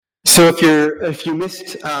So if you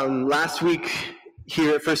missed last week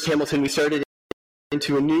here at First Hamilton, we started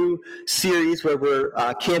into a new series where we're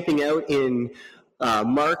camping out in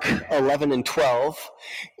Mark 11 and 12,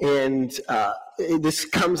 and this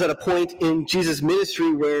comes at a point in Jesus'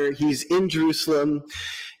 ministry where he's in Jerusalem,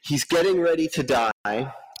 he's getting ready to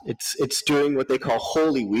die. It's during what they call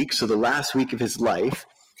Holy Week, so the last week of his life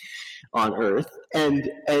on earth, and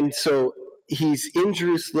so he's in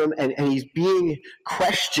Jerusalem, and he's being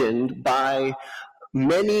questioned by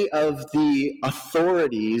many of the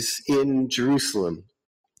authorities in Jerusalem.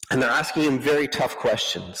 And they're asking him very tough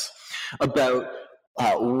questions about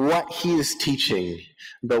what he is teaching,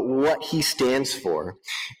 about what he stands for,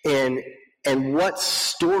 and what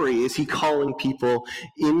story is he calling people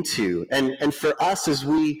into. And for us, as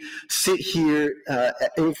we sit here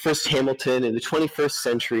in First Hamilton in the 21st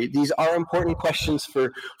century, these are important questions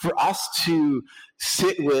for us to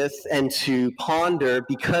sit with and to ponder,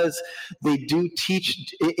 because they do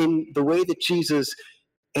teach in the way that Jesus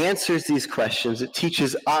answers these questions. It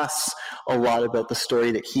teaches us a lot about the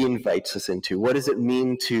story that he invites us into. What does it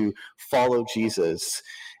mean to follow Jesus?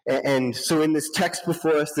 And so in this text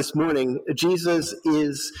before us this morning, Jesus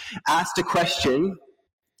is asked a question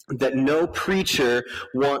that no preacher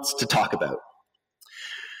wants to talk about.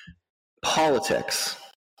 Politics.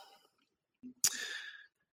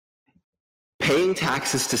 Paying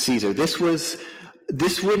taxes to Caesar. This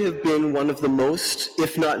would have been one of the most,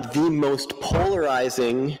 if not the most,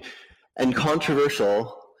 polarizing and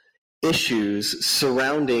controversial issues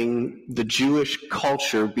surrounding the Jewish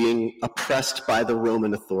culture being oppressed by the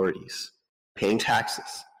Roman authorities, paying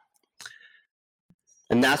taxes.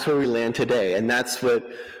 And that's where we land today, and that's what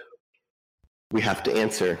we have to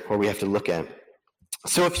answer, or we have to look at.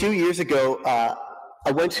 So a few years ago,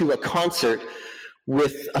 I went to a concert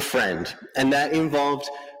with a friend, and that involved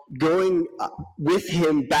going with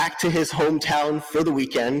him back to his hometown for the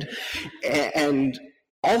weekend, and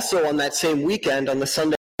also on that same weekend, on the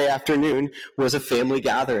Sunday afternoon, was a family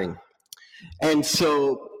gathering. And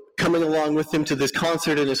so coming along with him to this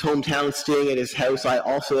concert in his hometown, staying at his house, I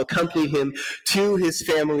also accompanied him to his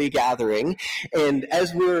family gathering. And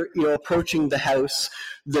as we're approaching the house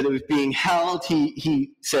that it was being held, he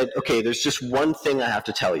said, "Okay, there's just one thing I have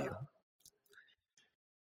to tell you.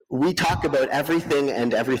 We talk about everything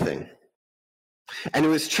and everything." And it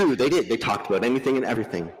was true, they did. They talked about anything and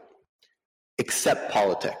everything, except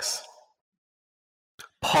politics.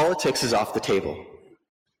 Politics is off the table.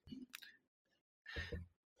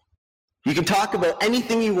 You can talk about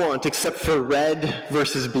anything you want except for red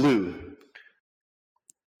versus blue.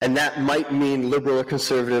 And that might mean liberal or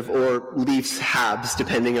conservative, or Leafs Habs,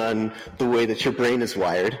 depending on the way that your brain is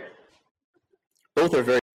wired. Both are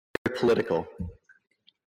very, very political.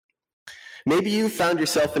 Maybe you found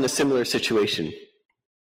yourself in a similar situation.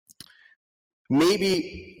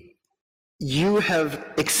 Maybe you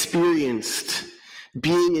have experienced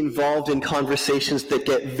being involved in conversations that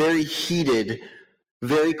get very heated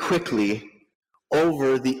very quickly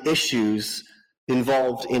over the issues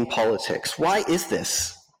involved in politics. Why is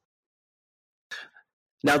this?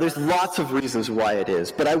 Now, there's lots of reasons why it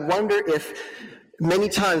is, but I wonder if many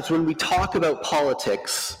times when we talk about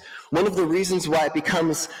politics, one of the reasons why it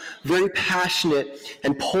becomes very passionate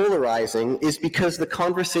and polarizing is because the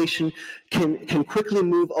conversation can quickly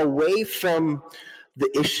move away from the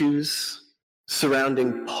issues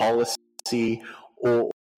surrounding policy or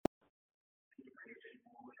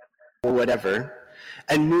whatever,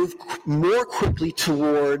 and move more quickly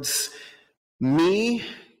towards me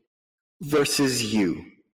versus you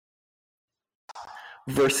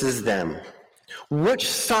versus them. Which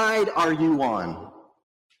side are you on?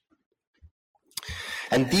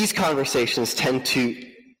 And these conversations tend to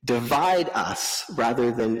divide us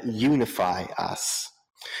rather than unify us.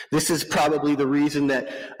 This is probably the reason that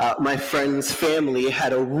my friend's family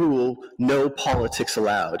had a rule: no politics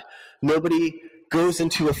allowed. Nobody goes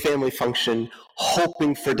into a family function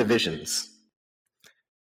hoping for divisions.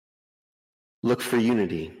 Look for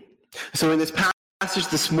unity. So in this passage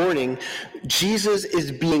this morning, Jesus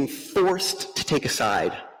is being forced to take a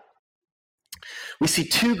side. We see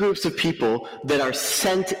two groups of people that are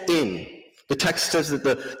sent in. The text says that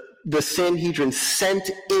the Sanhedrin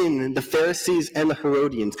sent in the Pharisees and the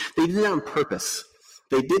Herodians. They did that on purpose.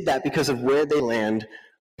 They did that because of where they land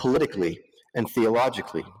politically and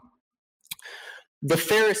theologically. The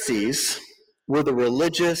Pharisees were the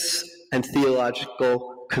religious and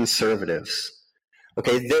theological conservatives.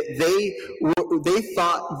 Okay, they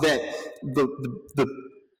thought that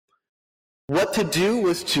what to do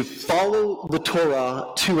was to follow the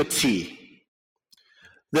Torah to a T.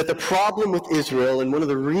 that the problem with Israel, and one of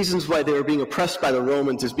the reasons why they were being oppressed by the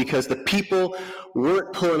Romans, is because the people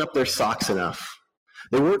weren't pulling up their socks enough.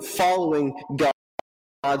 They weren't following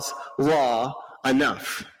God's law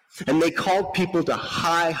enough. And they called people to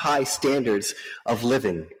high, high standards of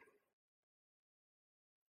living.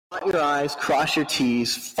 Dot your I's, cross your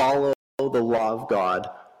T's, follow the law of God,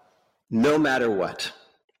 no matter what.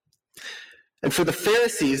 And for the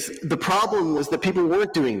Pharisees, the problem was that people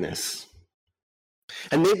weren't doing this.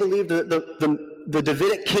 And they believed that the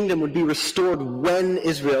Davidic kingdom would be restored when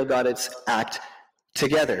Israel got its act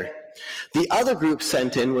together. The other group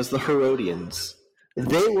sent in was the Herodians.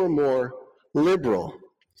 They were more liberal.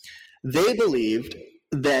 They believed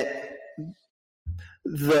that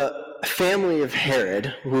the family of Herod,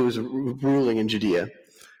 who was ruling in Judea,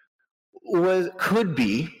 could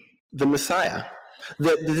be the Messiah.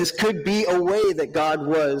 That this could be a way that God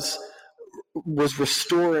was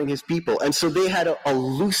restoring his people. And so they had a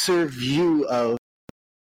looser view of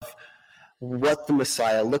what the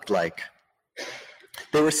Messiah looked like.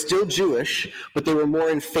 They were still Jewish, but they were more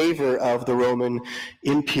in favor of the Roman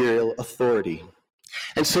imperial authority.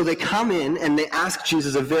 And so they come in and they ask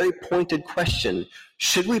Jesus a very pointed question.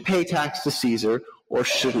 Should we pay tax to Caesar or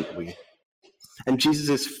shouldn't we? And Jesus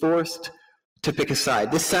is forced to pick a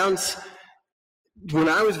side. This sounds, when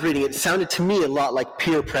I was reading it, sounded to me a lot like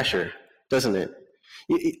peer pressure, doesn't it?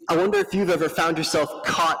 I wonder if you've ever found yourself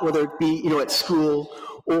caught, whether it be, at school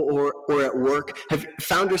or at work, have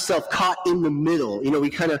found yourself caught in the middle. We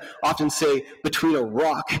kind of often say between a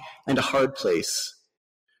rock and a hard place.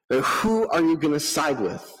 Who are you going to side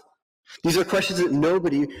with? These are questions that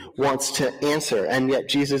nobody wants to answer, and yet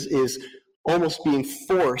Jesus is almost being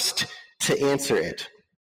forced to answer it.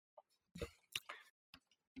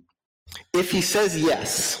 If he says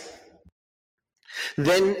yes,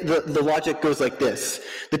 then the logic goes like this.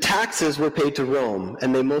 The taxes were paid to Rome,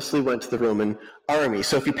 and they mostly went to the Roman army.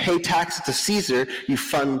 So if you pay taxes to Caesar, you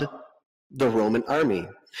fund the Roman army.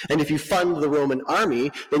 And if you fund the Roman army,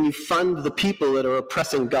 then you fund the people that are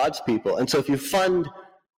oppressing God's people. And so if you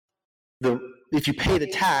pay the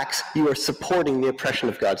tax, you are supporting the oppression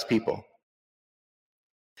of God's people.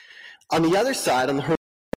 On the other side, on the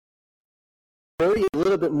Herodian, a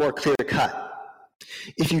little bit more clear cut.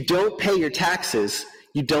 If you don't pay your taxes,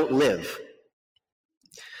 you don't live.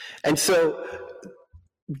 And so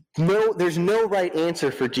there's no right answer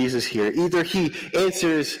for Jesus here. Either he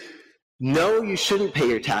answers, no, you shouldn't pay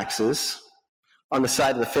your taxes, on the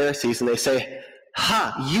side of the Pharisees, and they say,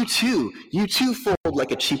 ha, you too fold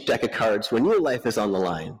like a cheap deck of cards when your life is on the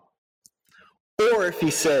line. Or if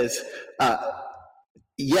he says,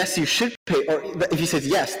 yes, you should pay, or if he says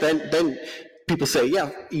yes, then people say,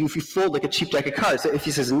 yeah, if you fold like a cheap deck of cards. If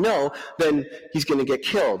he says no, then he's going to get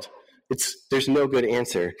killed. There's no good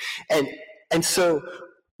answer. And so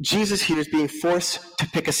Jesus here is being forced to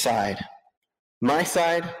pick a side. My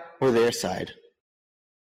side or their side.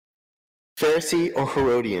 Pharisee or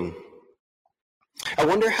Herodian. I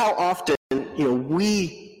wonder how often,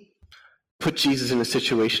 we put Jesus in a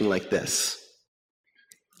situation like this.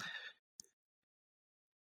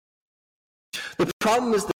 The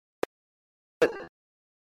problem is that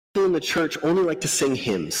people in the church only like to sing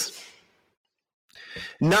hymns,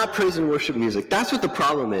 not praise and worship music. That's what the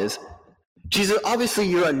problem is. Jesus, obviously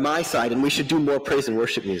you're on my side and we should do more praise and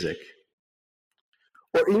worship music.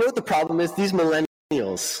 Or you know what the problem is? These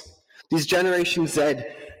millennials, these Generation Z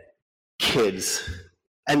kids,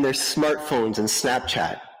 and their smartphones and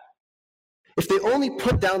Snapchat. If they only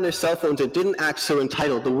put down their cell phones and didn't act so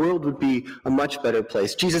entitled, the world would be a much better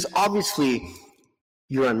place. Jesus, obviously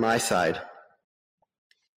you're on my side.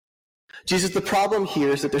 Jesus, the problem here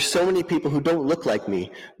is that there's so many people who don't look like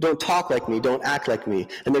me, don't talk like me, don't act like me,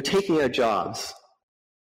 and they're taking our jobs.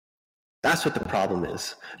 That's what the problem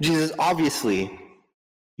is. Jesus, obviously,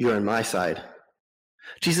 you're on my side.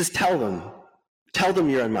 Jesus, tell them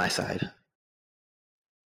you're on my side.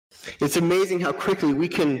 It's amazing how quickly we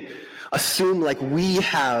can assume like we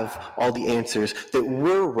have all the answers, that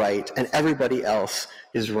we're right and everybody else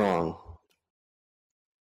is wrong.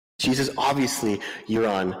 Jesus, obviously, you're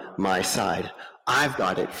on my side. I've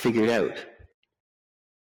got it figured out.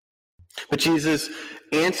 But Jesus'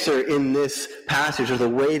 answer in this passage, or the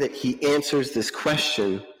way that he answers this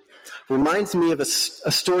question, reminds me of a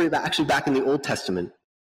story actually back in the Old Testament.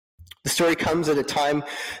 The story comes at a time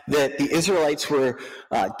that the Israelites were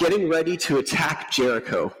getting ready to attack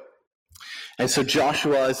Jericho. And so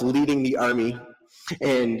Joshua is leading the army,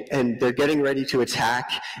 and they're getting ready to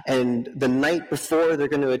attack. And the night before they're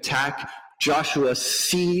going to attack, Joshua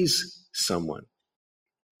sees someone.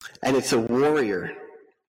 And it's a warrior.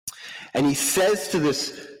 And he says to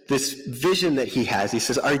this this vision that he has. He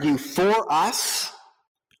says, are you for us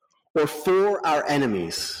or for our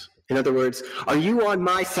enemies? In other words, are you on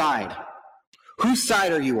my side? Whose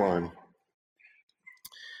side are you on?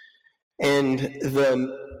 And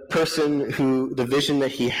the person who, the vision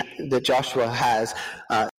that Joshua has,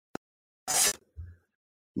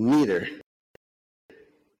 neither.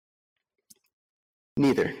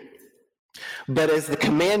 But as the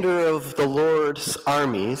commander of the Lord's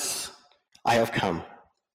armies, I have come.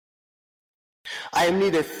 I am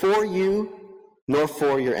neither for you nor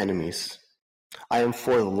for your enemies. I am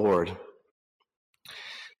for the Lord.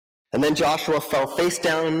 And then Joshua fell face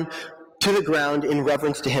down to the ground in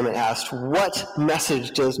reverence to him and asked, what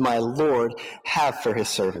message does my Lord have for his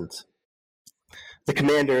servant? The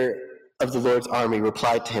commander of the Lord's army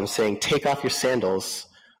replied to him, saying, take off your sandals,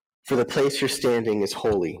 for the place you're standing is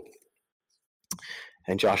holy.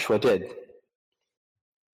 And Joshua did.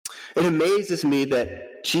 It amazes me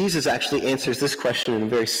that Jesus actually answers this question in a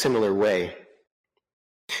very similar way.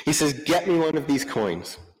 He says, get me one of these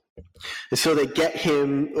coins. And so they get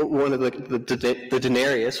him one of the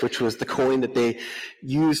denarius, which was the coin that they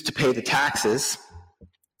used to pay the taxes.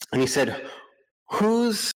 And he said,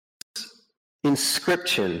 whose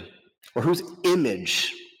inscription, or whose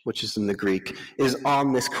image, which is in the Greek, is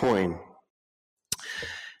on this coin?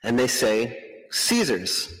 And they say,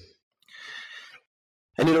 Caesar's.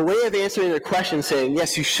 And in a way of answering their question, saying,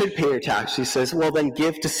 yes, you should pay your tax, he says, well, then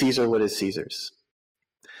give to Caesar what is Caesar's.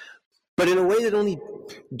 But in a way that only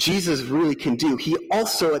Jesus really can do, he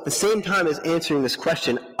also, at the same time as answering this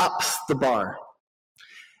question, ups the bar.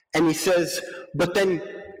 And he says, but then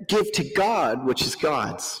give to God, which is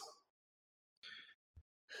God's.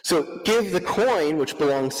 So give the coin, which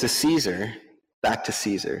belongs to Caesar, back to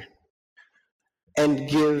Caesar. And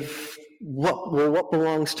give what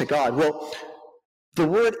belongs to God? Well, the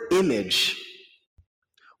word image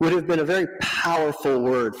would have been a very powerful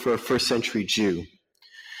word for a first century Jew,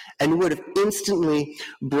 and would have instantly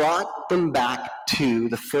brought them back to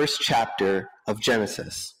the first chapter of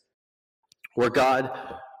Genesis, where God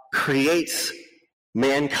creates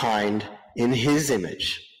mankind in his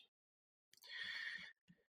image.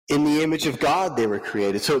 In the image of God they were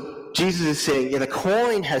created. So Jesus is saying, yeah, the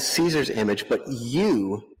coin has Caesar's image, but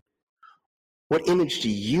you, what image do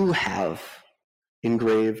you have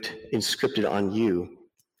engraved, inscripted on you?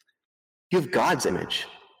 You have God's image.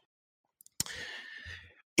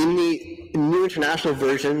 In the New International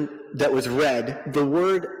Version that was read, the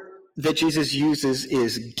word that Jesus uses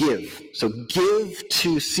is give. So give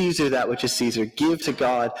to Caesar that which is Caesar, give to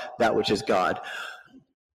God that which is God.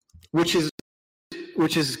 Which is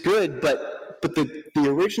good, but the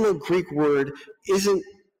original Greek word isn't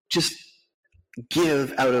just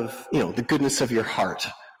give out of, the goodness of your heart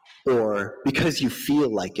or because you feel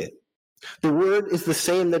like it. The word is the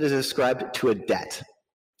same that is ascribed to a debt.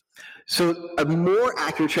 So a more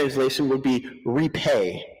accurate translation would be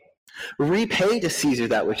repay. Repay to Caesar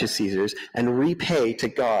that which is Caesar's, and repay to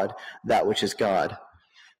God that which is God.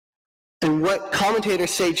 And what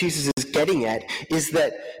commentators say Jesus is getting at is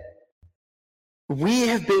that we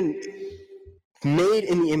have been made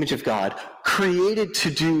in the image of God, created to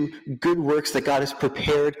do good works that God has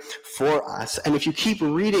prepared for us. And if you keep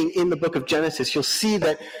reading in the book of Genesis, you'll see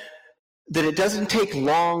that it doesn't take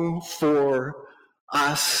long for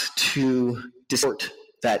us to distort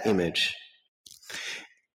that image.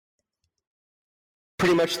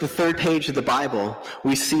 Pretty much the third page of the Bible,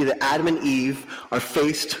 we see that Adam and Eve are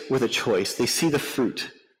faced with a choice. They see the fruit,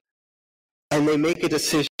 and they make a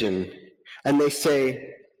decision, and they say,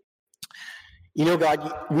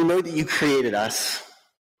 God, we know that you created us,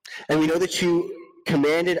 and we know that you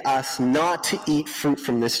commanded us not to eat fruit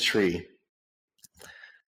from this tree.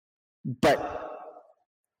 But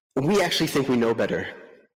we actually think we know better.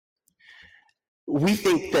 We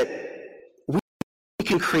think that we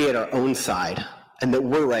can create our own side, and that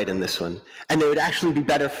we're right in this one, and it would actually be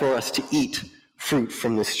better for us to eat fruit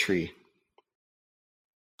from this tree.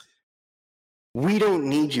 We don't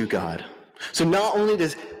need you, God. So not only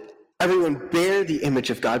does everyone bear the image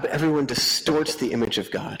of God, but everyone distorts the image of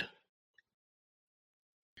God.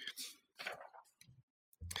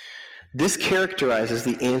 This characterizes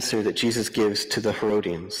the answer that Jesus gives to the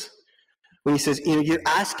Herodians. When he says, you're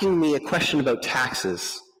asking me a question about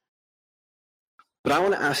taxes, but I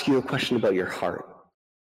want to ask you a question about your heart.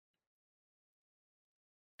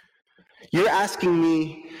 You're asking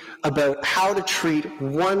me about how to treat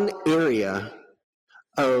one area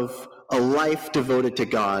of a life devoted to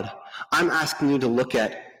God. I'm asking you to look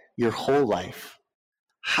at your whole life.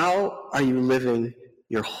 How are you living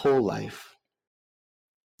your whole life?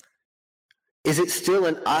 Is it still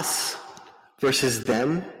an us versus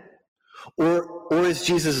them? Or is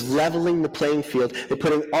Jesus leveling the playing field and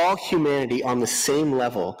putting all humanity on the same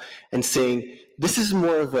level and saying, this is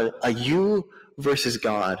more of a you versus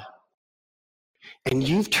God, and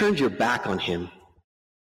you've turned your back on him?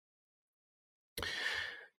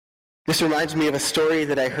 This reminds me of a story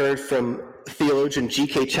that I heard from theologian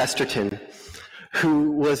G.K. Chesterton,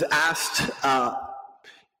 who was asked,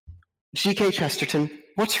 G.K. Chesterton,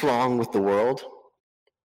 what's wrong with the world?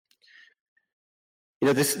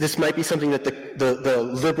 This might be something that the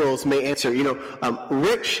liberals may answer.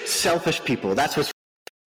 Rich, selfish people, that's what's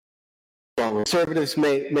wrong. Conservatives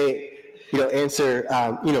may answer,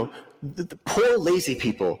 the poor, lazy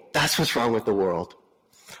people, that's what's wrong with the world.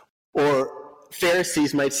 Or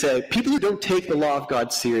Pharisees might say, people who don't take the law of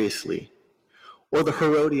God seriously. Or the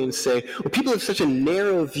Herodians say, well, people have such a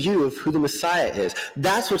narrow view of who the Messiah is.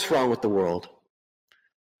 That's what's wrong with the world.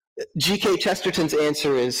 G.K. Chesterton's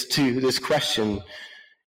answer is to this question.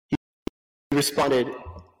 He responded,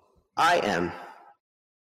 I am.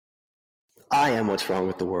 I am what's wrong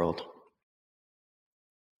with the world.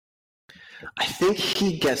 I think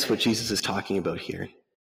he gets what Jesus is talking about here.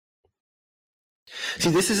 See,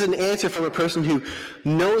 this is an answer from a person who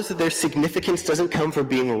knows that their significance doesn't come from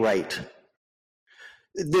being right.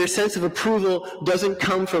 Their sense of approval doesn't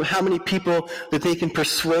come from how many people that they can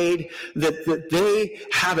persuade that they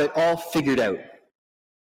have it all figured out.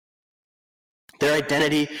 Their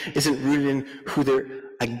identity isn't rooted in who they're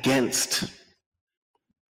against.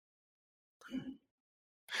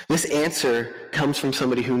 This answer comes from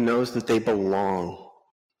somebody who knows that they belong,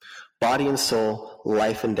 body and soul,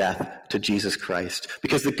 life and death, to Jesus Christ.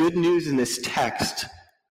 Because the good news in this text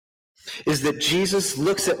is that Jesus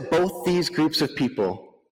looks at both these groups of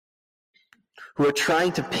people who are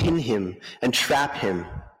trying to pin him and trap him,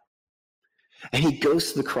 and he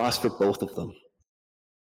goes to the cross for both of them.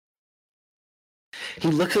 He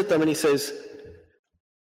looks at them and he says,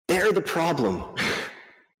 they're the problem.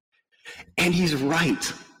 And he's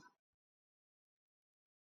right.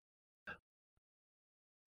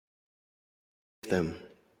 Them.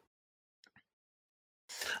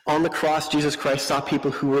 On the cross, Jesus Christ saw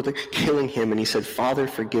people who were killing him, and he said, Father,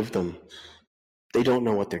 forgive them. They don't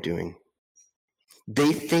know what they're doing.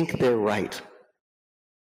 They think they're right,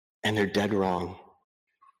 and they're dead wrong.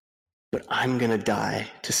 But I'm going to die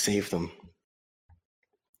to save them.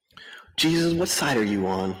 Jesus, what side are you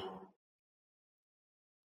on?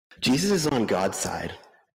 Jesus is on God's side.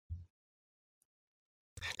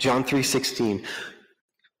 John 3:16.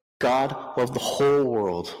 God loved the whole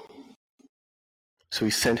world, so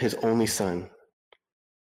he sent his only son.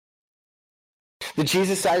 The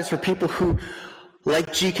Jesus side is for people who,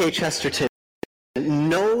 like G.K. Chesterton,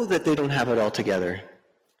 know that they don't have it all together.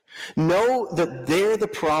 Know that they're the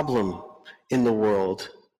problem in the world,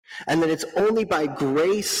 and that it's only by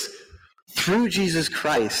grace through Jesus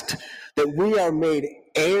Christ that we are made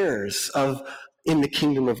heirs of in the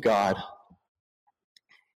kingdom of God.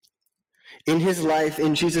 In his life,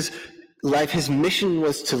 in Jesus' life, his mission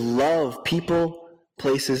was to love people,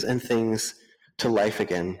 places, and things to life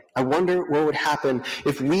again. I wonder what would happen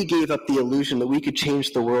if we gave up the illusion that we could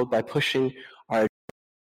change the world by pushing our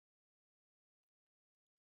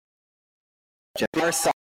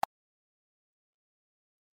side.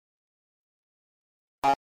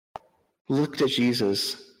 Looked at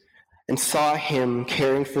Jesus and saw him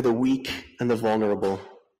caring for the weak and the vulnerable,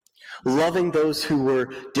 loving those who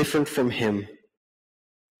were different from him,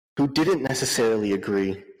 who didn't necessarily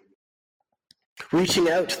agree, reaching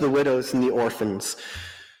out to the widows and the orphans.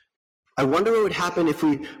 I wonder what would happen if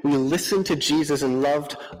we listened to Jesus and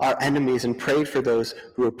loved our enemies and prayed for those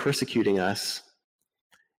who were persecuting us,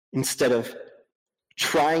 instead of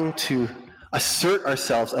trying to assert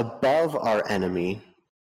ourselves above our enemy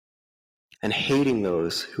and hating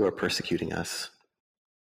those who are persecuting us.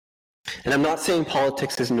 And I'm not saying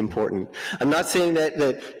politics isn't important. I'm not saying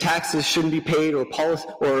that taxes shouldn't be paid, or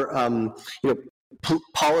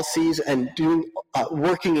policies and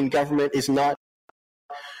working in government is not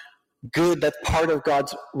good. That's part of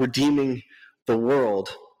God's redeeming the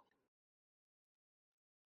world.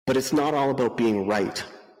 But it's not all about being right.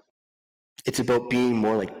 It's about being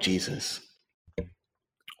more like Jesus.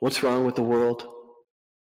 What's wrong with the world?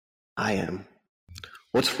 I am.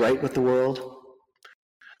 What's right with the world?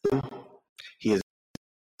 He has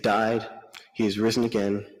died, he has risen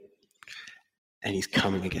again, and he's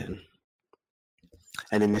coming again.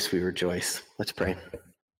 And in this we rejoice. Let's pray.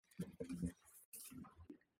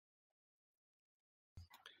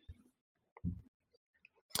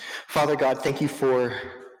 Father God, thank you for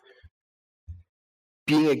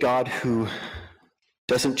being a God who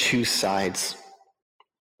doesn't choose sides.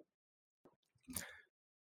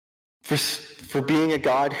 for being a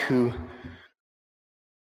God who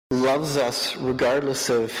loves us regardless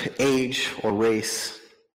of age or race,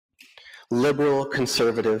 liberal,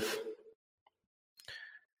 conservative,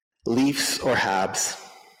 Leafs or Habs.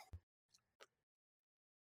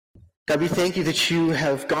 God, we thank you that you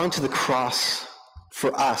have gone to the cross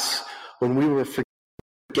for us when we were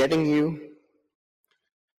forgetting you,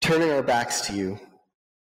 turning our backs to you.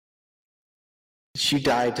 That you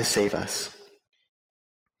died to save us.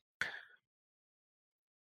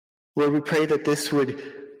 Lord, we pray that this would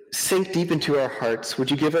sink deep into our hearts.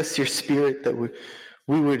 Would you give us your Spirit that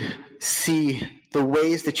we would see the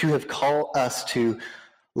ways that you have called us to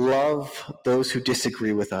love those who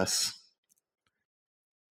disagree with us,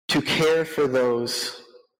 to care for those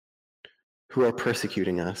who are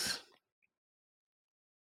persecuting us.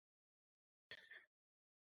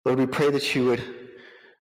 Lord, we pray that you would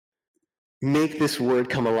make this word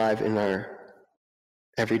come alive in our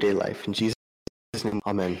everyday life. In Jesus' name,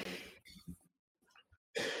 amen.